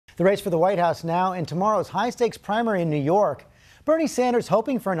The race for the White House now in tomorrow's high-stakes primary in New York. Bernie Sanders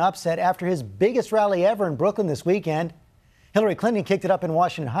hoping for an upset after his biggest rally ever in Brooklyn this weekend. Hillary Clinton kicked it up in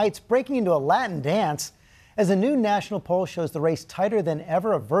Washington Heights, breaking into a Latin dance. As a new national poll shows the race tighter than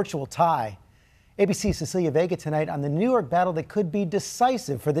ever, a virtual tie. ABC's Cecilia Vega tonight on the New York battle that could be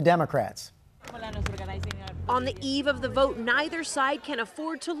decisive for the Democrats. On the eve of the vote, neither side can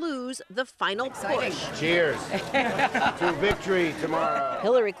afford to lose the final push. Cheers to victory tomorrow.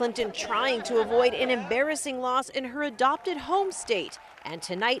 Hillary Clinton trying to avoid an embarrassing loss in her adopted home state, and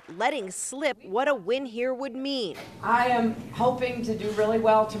tonight letting slip what a win here would mean. I am hoping to do really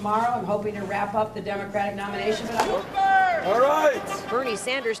well tomorrow. I'm hoping to wrap up the Democratic nomination. All right. Bernie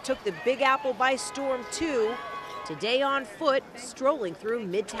Sanders took the Big Apple by storm, too. Today on foot, strolling through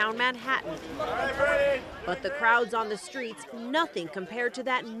Midtown Manhattan. But the crowds on the streets, nothing compared to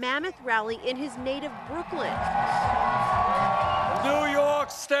that mammoth rally in his native Brooklyn. New York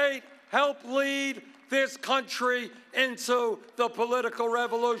State helped lead this country into the political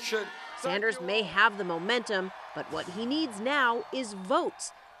revolution. Sanders may have the momentum, but what he needs now is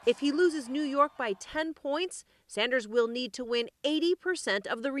votes. If he loses New York by 10 points, Sanders will need to win 80%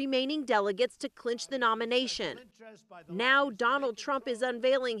 of the remaining delegates to clinch the nomination. Now Donald Trump is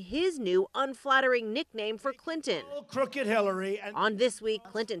unveiling his new unflattering nickname for Clinton. Crooked Hillary. On This Week,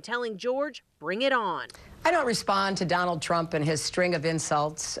 Clinton telling George, bring it on. I don't respond to Donald Trump and his string of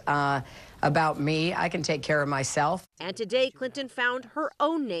insults about me. I can take care of myself. And today, Clinton found her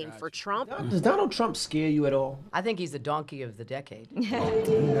own name for Trump. Does Donald Trump scare you at all? I think he's the donkey of the decade.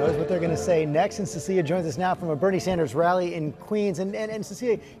 Who knows what they're going to say next? And Cecilia joins us now from a Bernie Sanders rally in Queens. And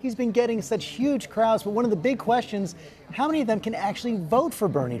Cecilia, he's been getting such huge crowds, but one of the big questions, how many of them can actually vote for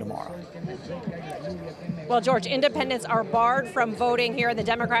Bernie tomorrow? Well, George, independents are barred from voting here in the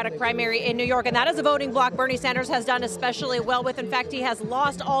Democratic primary in New York, and that is a voting bloc Bernie Sanders has done especially well with. In fact, he has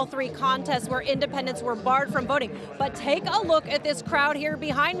lost all three contests where independents were barred from voting. But take a look at this crowd here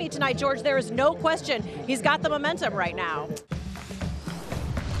behind me tonight, George. There is no question he's got the momentum right now.